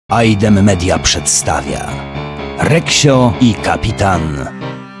Aidem Media przedstawia Reksio i Kapitan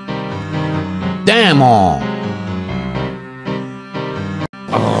Nemo.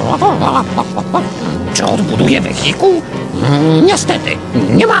 Czy odbuduję wehikuł? Niestety,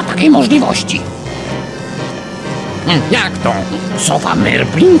 nie ma takiej możliwości. Jak to? Sofa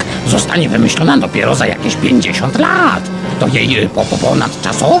Mirpling zostanie wymyślona dopiero za jakieś 50 lat. To jej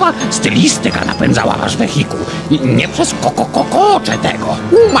ponadczasowa stylistyka napędzała wasz wehikuł. Nie przez kocze tego.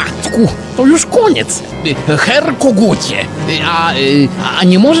 Matku, to już koniec. Herr Kogucie, a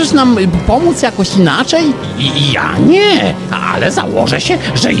nie możesz nam pomóc jakoś inaczej? Ja nie, ale założę się,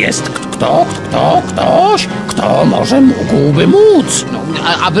 że jest ktoś, kto może mógłby móc. No,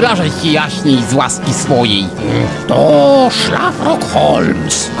 a wyrażaj się jaśniej z łaski swojej. To Szlafrok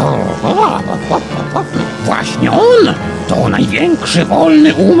Holmes. Właśnie on to największy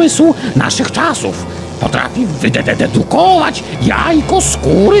wolny umysł naszych czasów. Potrafi wydedukować jajko,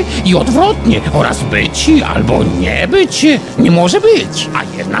 skóry i odwrotnie, oraz być albo nie być. Nie może być,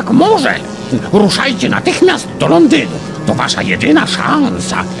 a jednak może. Ruszajcie natychmiast do Londynu. To wasza jedyna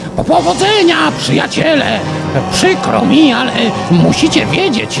szansa. Powodzenia, przyjaciele. Przykro mi, ale musicie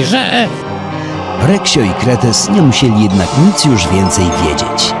wiedzieć, że... Reksio i Kretes nie musieli jednak nic już więcej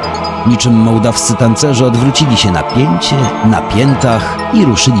wiedzieć. Niczym mołdawscy tancerze odwrócili się na piętach i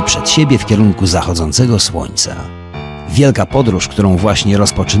ruszyli przed siebie w kierunku zachodzącego słońca. Wielka podróż, którą właśnie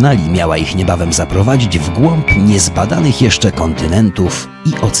rozpoczynali, miała ich niebawem zaprowadzić w głąb niezbadanych jeszcze kontynentów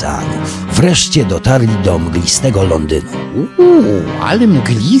i oceanów. Wreszcie dotarli do mglistego Londynu. Ale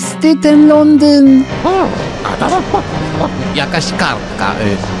mglisty ten Londyn. Jakaś kartka.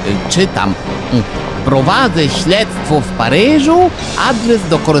 Czytam. Prowadzę śledztwo w Paryżu. Adres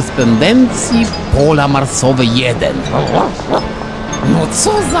do korespondencji Pola Marsowe 1. No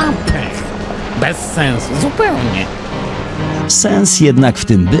co za pech. Bez sensu, zupełnie. Sens jednak w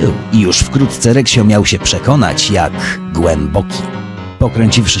tym był i już wkrótce Reksio miał się przekonać, jak głęboki.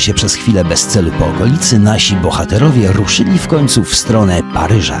 Pokręciwszy się przez chwilę bez celu po okolicy, nasi bohaterowie ruszyli w końcu w stronę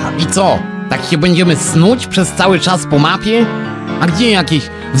Paryża. I co? Tak się będziemy snuć przez cały czas po mapie? A gdzie jakieś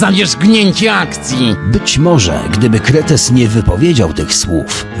zamierzchnięcie akcji? Być może, gdyby Kretes nie wypowiedział tych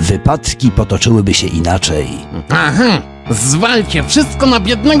słów, wypadki potoczyłyby się inaczej. Aha, zwalcie wszystko na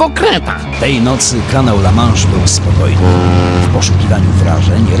biednego Kreta. Tej nocy kanał La Manche był spokojny. W poszukiwaniu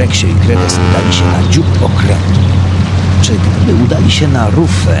wrażeń Reksio i Kretes udali się na dziób okrętu. Czy gdyby udali się na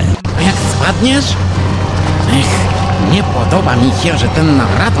rufę? A jak spadniesz? Nie podoba mi się, że ten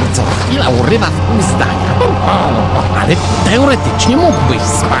narrator co chwila urywa w pół zdania. Ale teoretycznie mógłbyś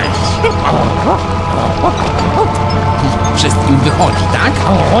spaść. Wszystkim wychodzi, tak?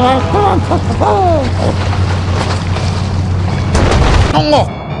 O!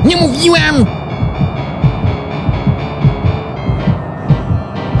 Nie mówiłem!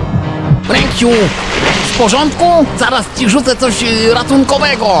 Reksiu! W porządku? Zaraz ci rzucę coś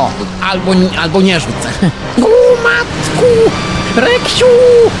ratunkowego. Albo nie rzucę. O matku! Reksiu!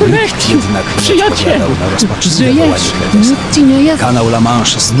 Reksiu! Przyjacielu! Żyjesz? Nic ci nie jest? Kanał La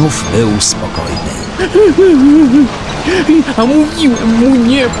Manche znów był spokojny. A mówiłem mu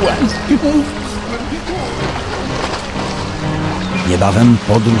nie płacz. Niebawem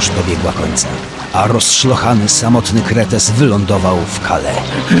podróż dobiegła końca, a rozszlochany, samotny Kretes wylądował w Calais.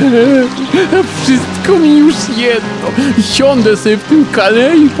 Wszystko mi już jedno. Siądę sobie w tym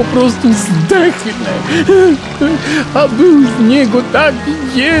Calais i po prostu zdechnę. A był z niego taki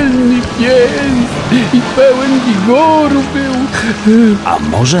dzielny pies i pełen wigoru był. A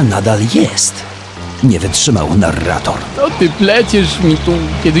może nadal jest? Nie wytrzymał narrator. No ty pleciesz mi tu,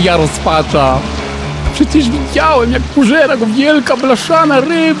 kiedy ja rozpacza. Przecież widziałem, jak pożera go wielka blaszana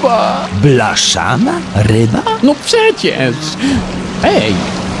ryba. Blaszana ryba? No przecież. Ej,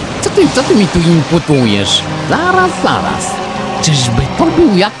 co ty mi tu imputujesz? Zaraz. Czyżby to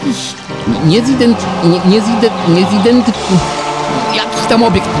był jakiś jakiś tam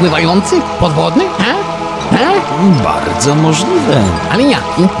obiekt pływający? Podwodny? Bardzo możliwe. Ale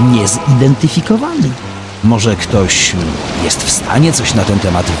jaki? Niezidentyfikowany. Może ktoś jest w stanie coś na ten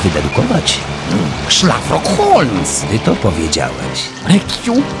temat wydedukować? Szlafrok Holmes. Ty to powiedziałeś.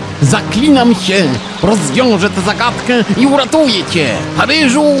 Reksiu, zaklinam się, rozwiążę tę zagadkę i uratuję cię.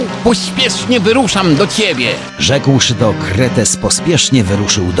 Paryżu, pośpiesznie wyruszam do ciebie. Rzekłszy to, Kretes pospiesznie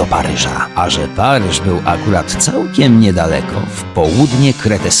wyruszył do Paryża. A że Paryż był akurat całkiem niedaleko, w południe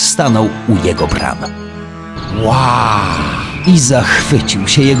Kretes stanął u jego bram. Wow! I zachwycił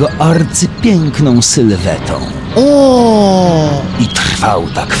się jego arcypiękną sylwetą. O! I trwał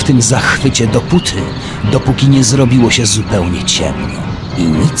tak w tym zachwycie dopóki nie zrobiło się zupełnie ciemno. i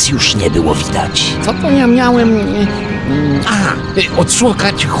nic już nie było widać. Co to ja miałem?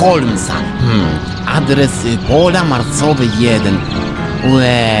 Odszukać Holmesa. Adres Pola Marsowe 1.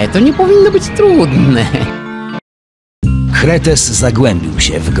 To nie powinno być trudne. Kretes zagłębił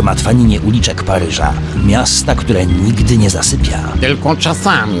się w gmatwaninie uliczek Paryża, miasta, które nigdy nie zasypia. Tylko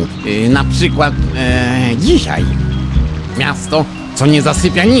czasami. Na przykład dzisiaj. Miasto, co nie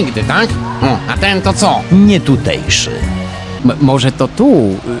zasypia nigdy, tak? A ten to co? Nie tutejszy. Może to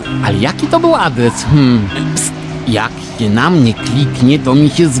tu, ale jaki to był adres? Pst, jak się na mnie kliknie, to mi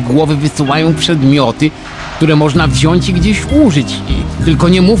się z głowy wysyłają przedmioty, które można wziąć i gdzieś użyć. Tylko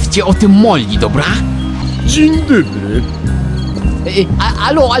nie mówcie o tym Molly, dobra? Dzień dobry.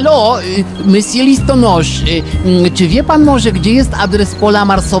 Alo, monsieur listonosz, czy wie pan może, gdzie jest adres Pola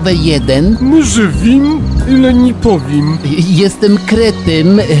Marsowe 1? Może wiem, ale nie powiem. Jestem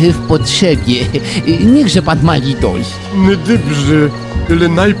kretem w potrzebie. Niechże pan ma litość. No dobrze, ale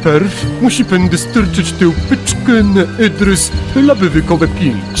najpierw musi pan dostarczyć tę pyczkę na adres Pylabywykowe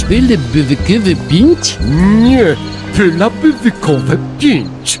 5. Pylabywykowe 5? Nie, Pylabywykowe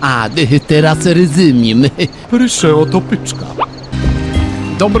 5. Teraz rozumiem. Proszę o to pyczka.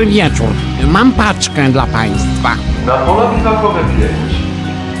 Dobry wieczór. Mam paczkę dla państwa. Na Pola Marsowe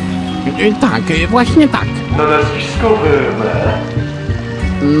 5? Tak, właśnie tak. Na nazwisko Werner?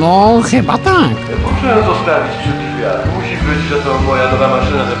 No, chyba tak. Muszę zostawić przy drzwiach. Musi być, że to moja nowa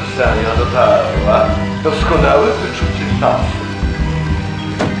maszyna do pisania dotarła. Doskonałe wyczucie czasu.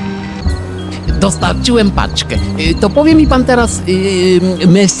 Dostarczyłem paczkę. To powie mi pan teraz,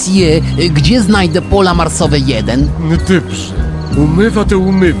 monsieur, gdzie znajdę Pola Marsowe 1? No dobrze, umywa to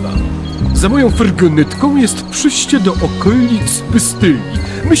umywa. Za moją furgonetką jest przyjście do okolic Bystylii.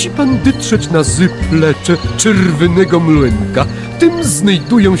 Musi pan dotrzeć na zaplecze czerwonego młynka. Tym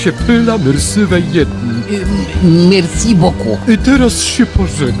znajdują się Pola Marsowe 1. Merci beaucoup. I teraz się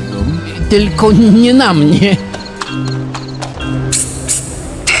pożegnam. Tylko nie na mnie.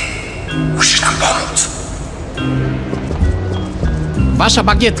 Musisz nam pomóc. Wasza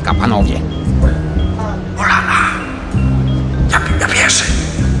bagietka, panowie. Olana. Ja wierzę.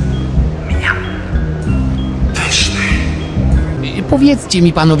 Miniam. Pyszny. Powiedzcie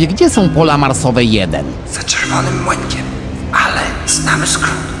mi, panowie, gdzie są Pola Marsowe 1? Za czerwonym młynkiem. Ale znamy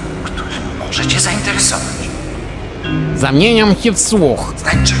skrót, który może cię zainteresować. Zamieniam się w słuch.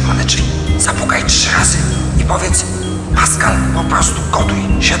 Znajdź czerwone drzwi, zapukaj 3 razy i powiedz: Pascal, po prostu gotuj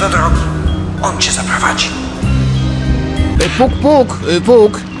się do drogi. On cię zaprowadzi.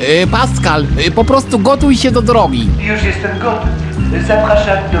 Puk. Pascal, po prostu gotuj się do drogi. Już jestem gotów.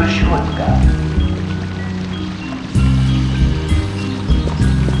 Zapraszam do środka.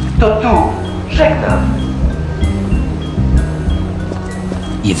 To tu. Żegnam.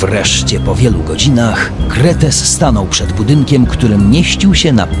 I wreszcie po wielu godzinach Kretes stanął przed budynkiem, którym mieścił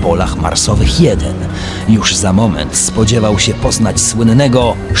się na Polach Marsowych 1. Już za moment spodziewał się poznać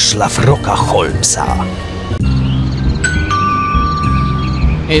słynnego szlafroka Holmesa.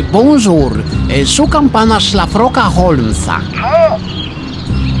 Bonjour, szukam pana szlafroka Holmesa. Co?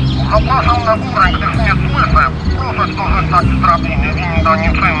 Zapraszam na górę, gdyż nie słyszę. Proszę skorzystać z drabiny, winda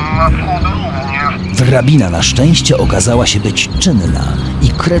nieczynna, schody również. Drabina na szczęście okazała się być czynna i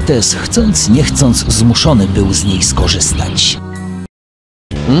Kretes, chcąc nie chcąc, zmuszony był z niej skorzystać.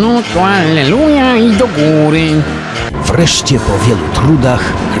 No to alleluja i do góry. Wreszcie po wielu trudach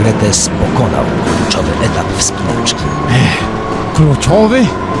Kretes pokonał kluczowy etap wspinaczki. Kluczowy?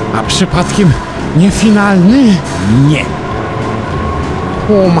 A przypadkiem nie finalny? Nie!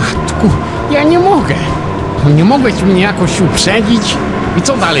 O matku, ja nie mogę. Nie mogłeś mnie jakoś uprzedzić? I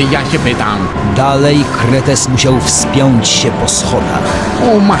co dalej, ja się pytam? Dalej Kretes musiał wspiąć się po schodach.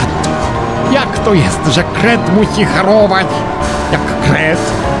 O matko, jak to jest, że kret musi harować jak kret,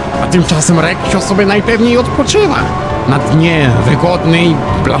 a tymczasem Reksio sobie najpewniej odpoczywa na dnie wygodnej,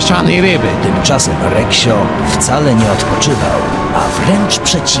 blaszanej ryby. Tymczasem Reksio wcale nie odpoczywał, a wręcz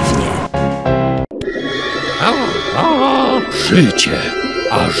przeciwnie. Życie,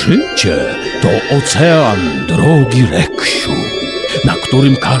 a życie to ocean, drogi Reksiu, na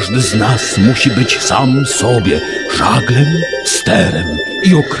którym każdy z nas musi być sam sobie żaglem, sterem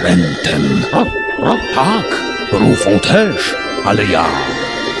i okrętem. Tak, rufą też, ale ja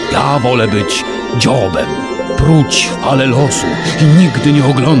wolę być dziobem, pruć fale losu i nigdy nie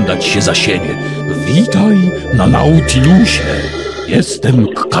oglądać się za siebie. Witaj na Nautilusie. Jestem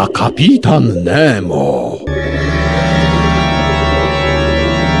Kapitan Nemo.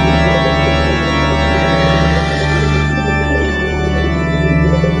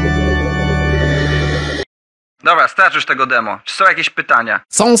 Dobra, starczy już tego demo. Czy są jakieś pytania?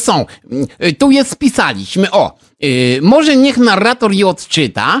 Są. Tu je spisaliśmy. Może niech narrator je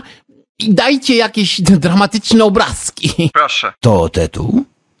odczyta i dajcie jakieś dramatyczne obrazki. Proszę. To te tu?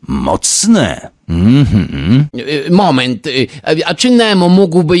 Mocne. Moment, a czy Nemo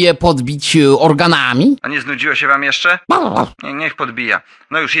mógłby je podbić organami? A nie znudziło się wam jeszcze? Nie, niech podbija.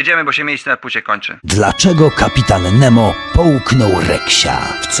 No już jedziemy, bo się miejsce na płycie kończy. Dlaczego kapitan Nemo połknął Reksia?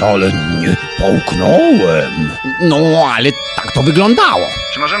 Wcale nie połknąłem. No, ale tak to wyglądało.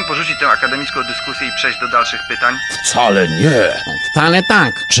 Czy możemy porzucić tę akademicką dyskusję i przejść do dalszych pytań? Wcale nie. Wcale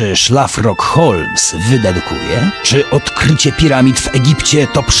tak. Czy szlafrok Holmes wydedukuje? Czy odkrycie piramid w Egipcie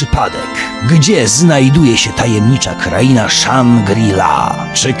to przypadek? Gdzie znajduje się tajemnicza kraina Shangri-La?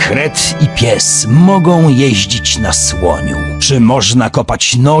 Czy kret i pies mogą jeździć na słoniu? Czy można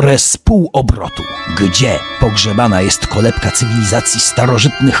kopać norę z półobrotu? Gdzie pogrzebana jest kolebka cywilizacji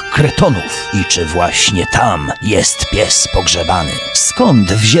starożytnych Kretonów? I czy właśnie tam jest pies pogrzebany?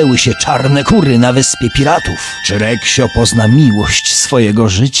 Skąd wzięły się czarne kury na wyspie piratów? Czy Reksio pozna miłość swojego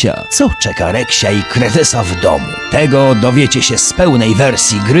życia? Co czeka Reksia i Kretesa w domu? Tego dowiecie się z pełnej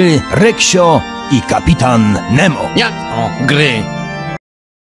wersji gry Reksio i Kapitan Nemo. Gry.